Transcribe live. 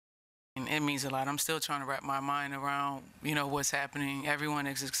it means a lot. I'm still trying to wrap my mind around, what's happening. Everyone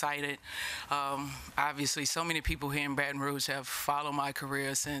is excited. Obviously, so many people here in Baton Rouge have followed my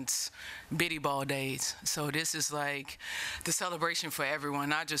career since Biddy Ball days. So this is like the celebration for everyone,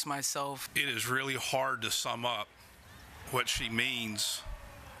 not just myself. It is really hard to sum up what she means,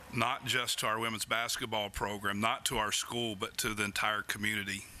 not just to our women's basketball program, not to our school, but to the entire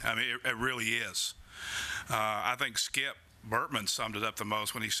community. I mean, it really is. I think Skip Burtman summed it up the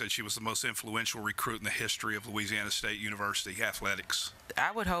most when he said she was the most influential recruit in the history of Louisiana State University athletics.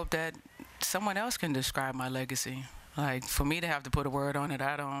 I would hope that someone else can describe my legacy. Like, for me to have to put a word on it,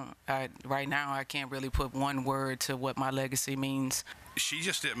 right now I can't really put one word to what my legacy means. She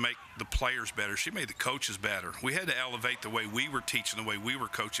just didn't make the players better. She made the coaches better. We had to elevate the way we were teaching, the way we were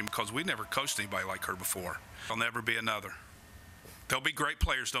coaching, because we never coached anybody like her before. There'll never be another. There'll be great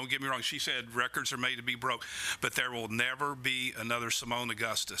players, don't get me wrong. She said records are made to be broke, but there will never be another Seimone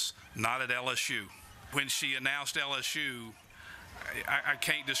Augustus, not at LSU. When she announced LSU, I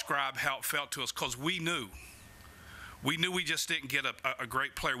can't describe how it felt to us, because we knew we just didn't get a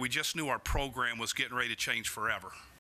great player. We just knew our program was getting ready to change forever.